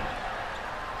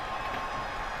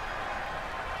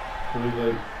 So he's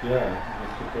like, yeah,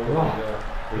 let's just go with that.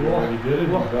 So you already did it,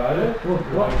 you got it?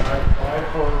 Like, I applied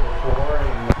for it before and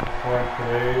like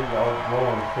today, I was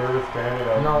on service standard.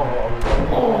 I was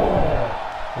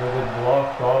they were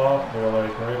blocked off, they were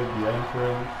like right at the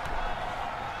entrance.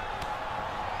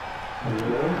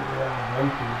 Really? Yeah,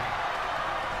 empty.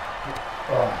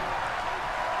 Oh.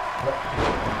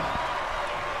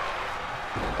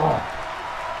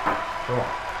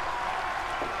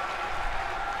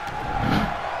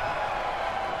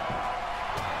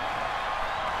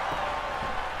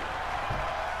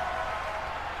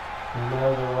 And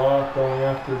now the Rock going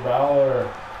after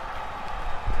Balor.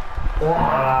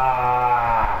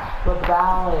 The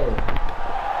ballad.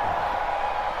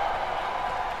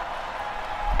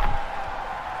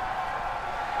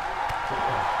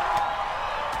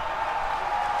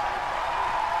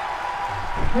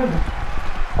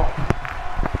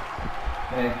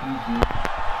 PG.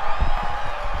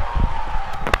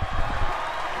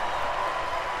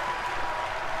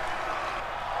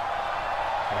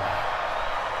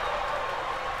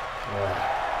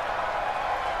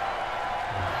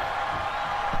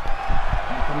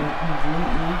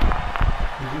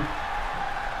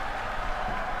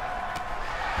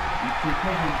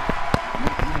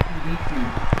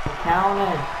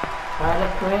 Counted by the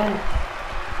Prince.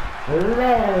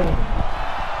 Living.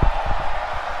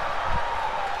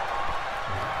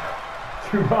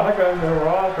 Chewbacca and the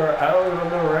Rock are out on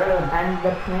the rim. And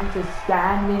the Prince is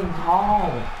standing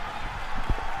tall.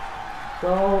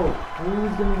 So,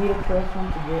 who's gonna be the first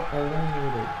one to get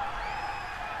eliminated?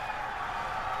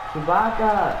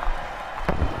 Chewbacca!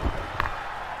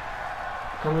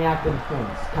 Coming after the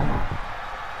Prince. Come on.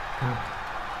 Come on.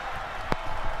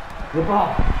 Rip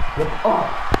off! Rip off!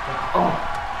 Rip off!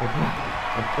 Rip off!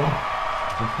 Rip off!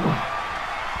 Rip off!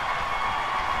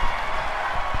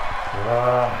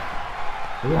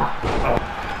 Yeah.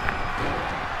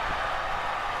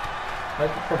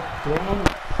 But the Prince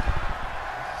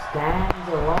stands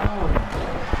alone.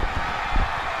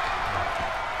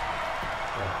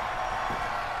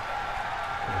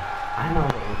 I know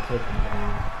that we're taking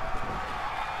down.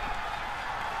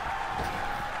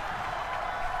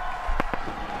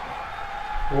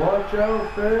 Watch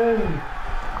out, Finn!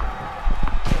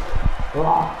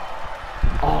 Oh.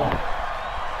 Oh.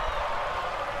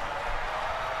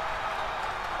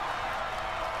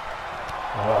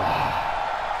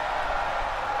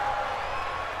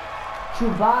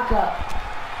 Chewbacca.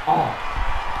 Oh.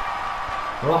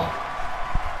 Oh.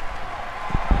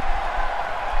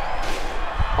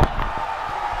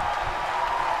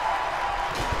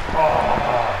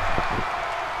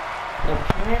 The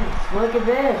Prince, look at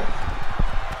this.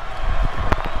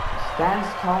 Stands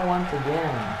tall once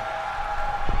again.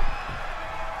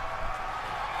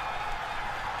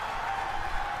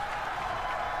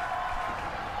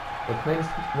 The Prince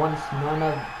wants none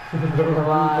of The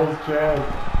lives. people's chance.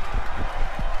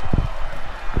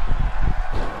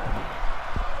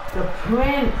 The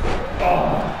Prince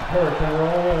Hurricane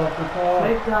roll off the top.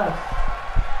 tricked us.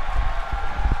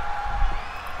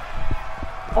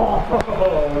 Oh,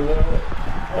 no.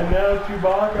 And now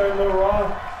Chewbacca and The Rock.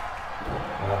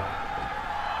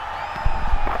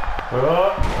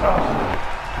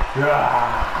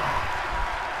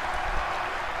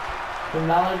 So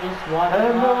now we're just watching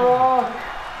And The on. Rock.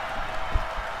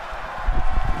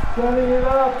 Setting it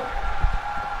up.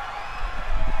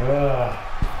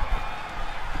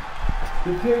 To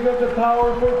take up the power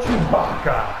for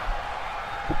Chewbacca.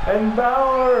 And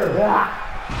Valor.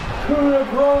 To the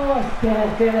cross. Spin it,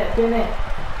 spin it, spin it.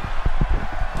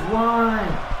 1,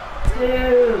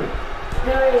 2,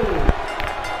 3.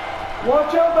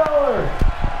 Watch out, Valor.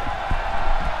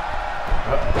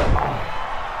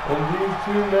 And these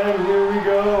two men, here we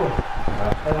go.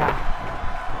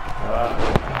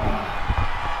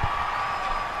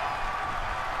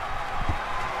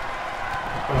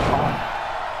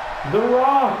 The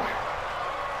Rock.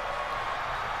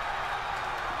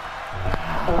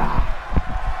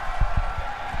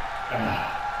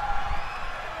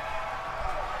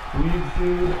 We've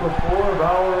seen this before,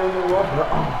 Valor and The Rock.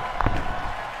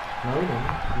 No, we didn't.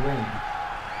 We didn't.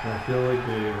 I feel like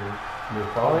they're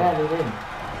Oh yeah, they did.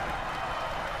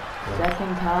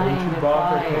 Second time in Chewbacca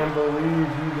 5. can't believe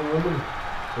he's eliminated.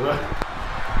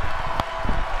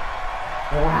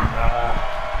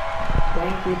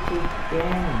 Thank you to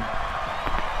Finn.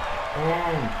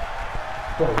 And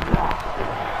The Rock.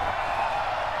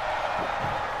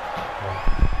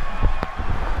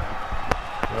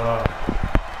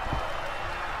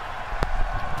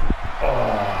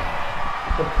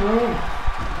 The Prince.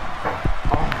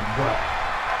 Oh my God.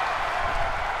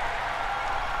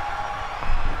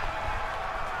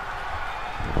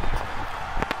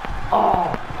 Oh,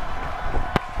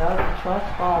 that was a trust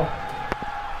fall.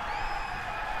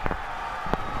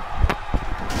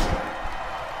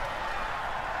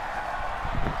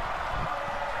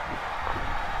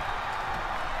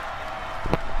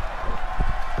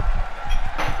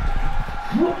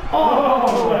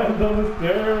 Oh, lands on the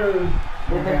stairs.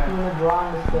 They're making the draw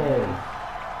on the stairs.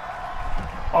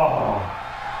 Oh.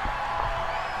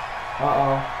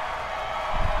 Uh-oh.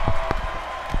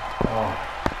 Oh.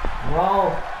 Whoa.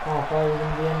 Oh, I thought he was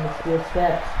going to be on the steel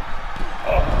steps.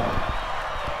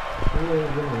 Who is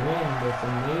going to win this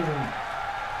amazing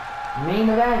main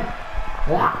event?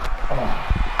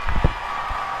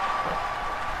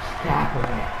 Stop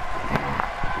it.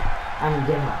 I'm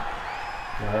giving up.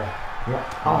 Yeah. Yeah.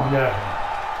 Oh. Yeah.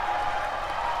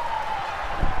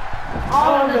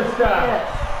 On the steps.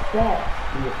 Steps.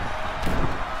 Yes.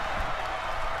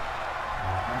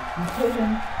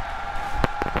 Decision.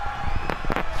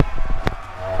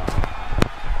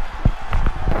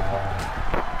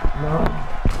 No.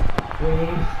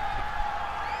 Please.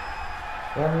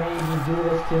 What made you do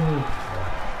this to me?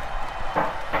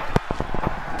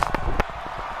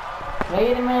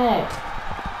 Wait a minute.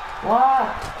 What?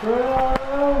 Turn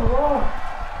around, Rock.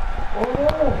 Oh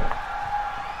no.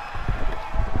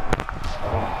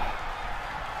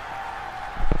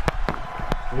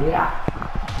 Yeah.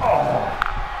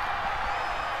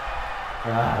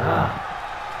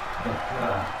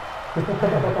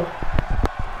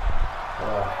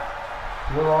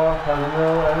 The Rock has no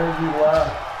energy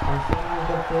left. I'm seeing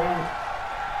the Prince.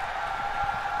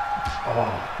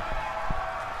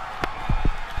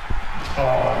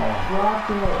 Drop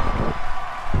it.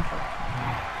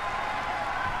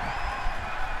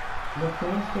 The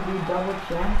Prince could be double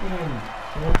champion.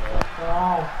 Once for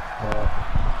all.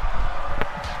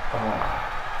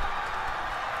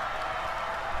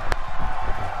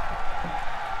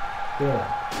 Good.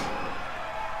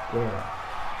 Good.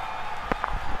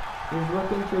 He's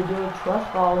looking to do a trust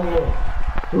fall here.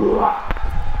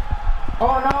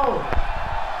 Oh no!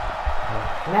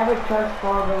 Never trust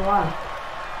fall the one.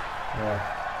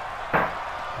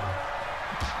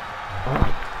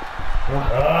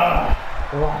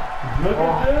 Look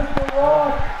at this, The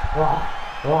Rock!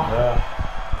 Yeah.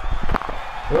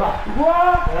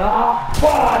 Rock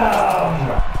bottom!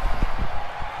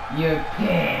 You're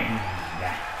pinned.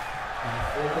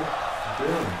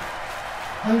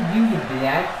 How do you get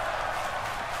that?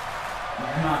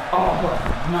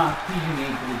 Not teaching me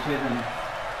for the children.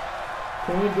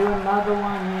 Can you do another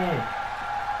one here?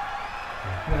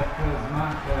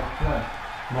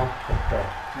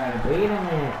 Wait a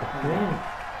minute, it's Prince.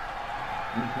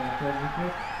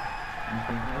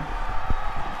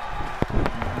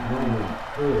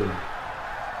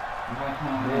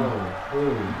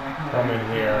 Come in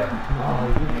here. Oh,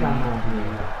 you come out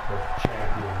here.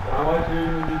 Champion. How much are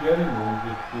you going to be getting one?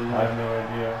 I have no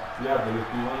idea. Yeah, but if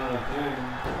you want a thing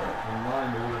online,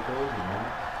 they would have told you, man.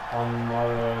 I don't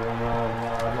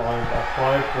know. I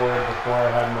applied for it before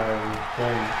I had my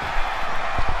thing.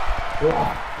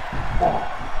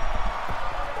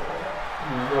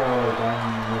 I'm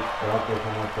mixed up with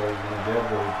how much I was going to get,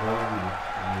 but it's telling me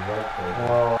on the website.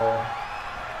 Well,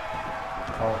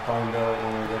 I'll find out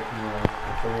when I get to the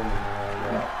thing.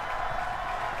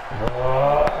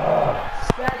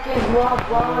 Second rock I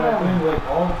bottom. think like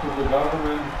also the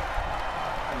government,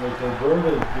 like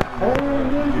Alberta is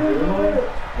giving like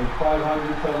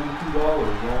 $572,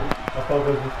 right? I thought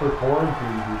this was for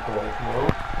quarantine people. No?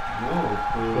 No, it's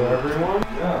For everyone?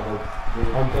 Yeah, but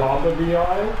On top of BI?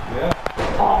 yeah,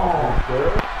 Oh,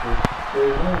 Sure. stay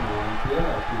home, man.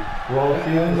 Yeah, Well, if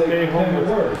you and stay home can't with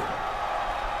work.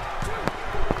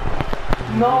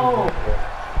 no.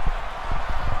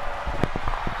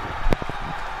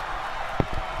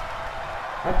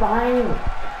 Right behind you.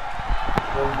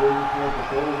 One business with the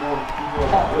phone, one people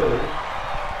are good.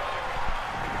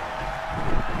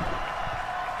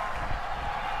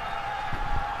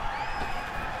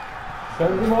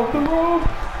 send him off the roof!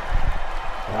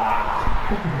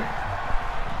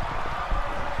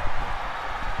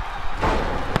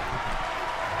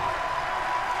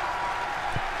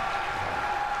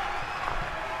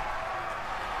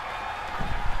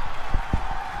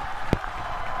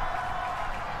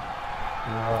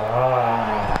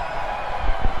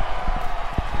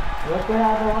 Look at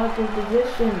how the one's in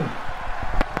position.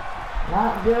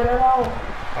 Not good at all.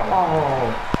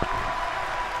 Oh.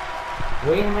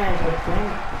 Wait a minute, what's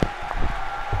Prince?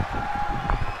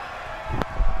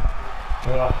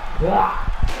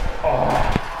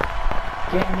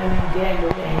 Get him in, get him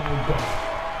in.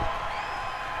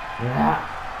 Yeah.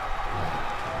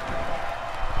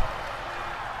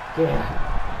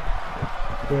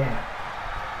 Yeah.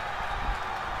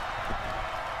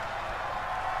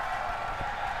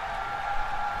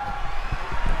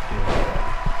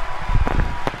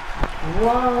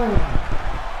 One.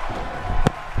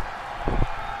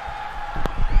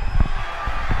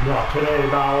 Not today,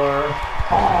 Bauer.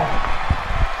 Oh.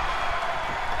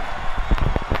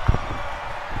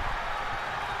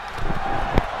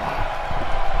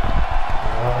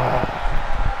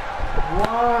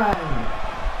 One.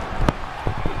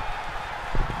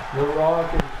 The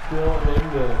Rock is still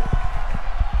in this.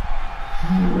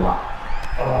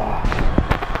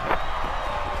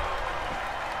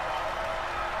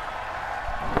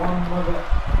 One mother,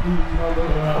 two mother,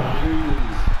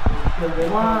 three.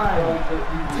 One,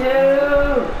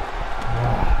 two.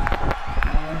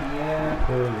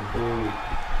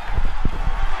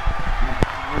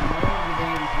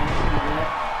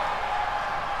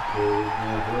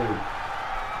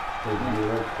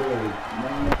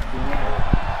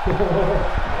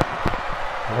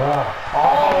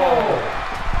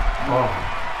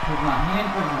 With my hand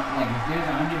from like there's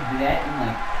 100 bet and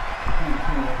like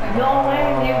No way,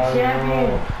 new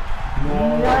champion.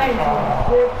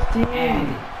 1916. and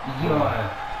you're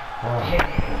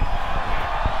pinned.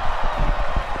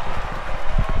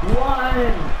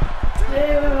 1,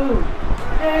 2,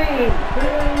 3.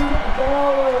 Finn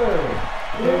Balor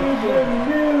is the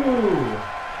new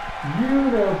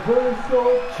Universal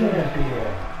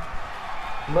Champion.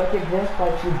 Look at this by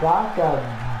Chewbacca.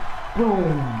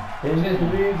 Boom. And he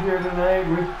leaves here tonight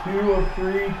with 2 of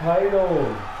 3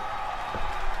 titles.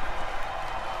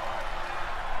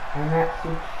 And that's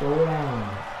the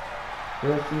showdown.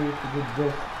 We'll see if he could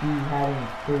just be having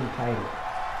 3 titles.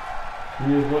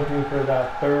 He is looking for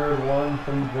that third one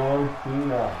from John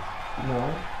Cena.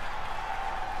 No.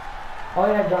 Oh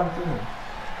yeah, John Cena.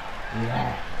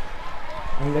 Yes.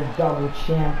 I'm the double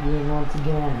champion once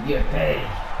again. You're paid.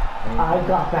 I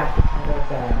got back the title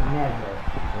that I never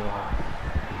lost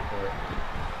before.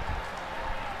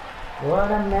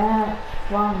 What a match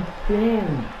from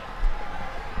Finn.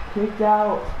 Kicked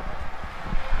out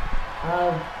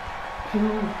of 2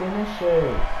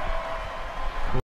 finishers.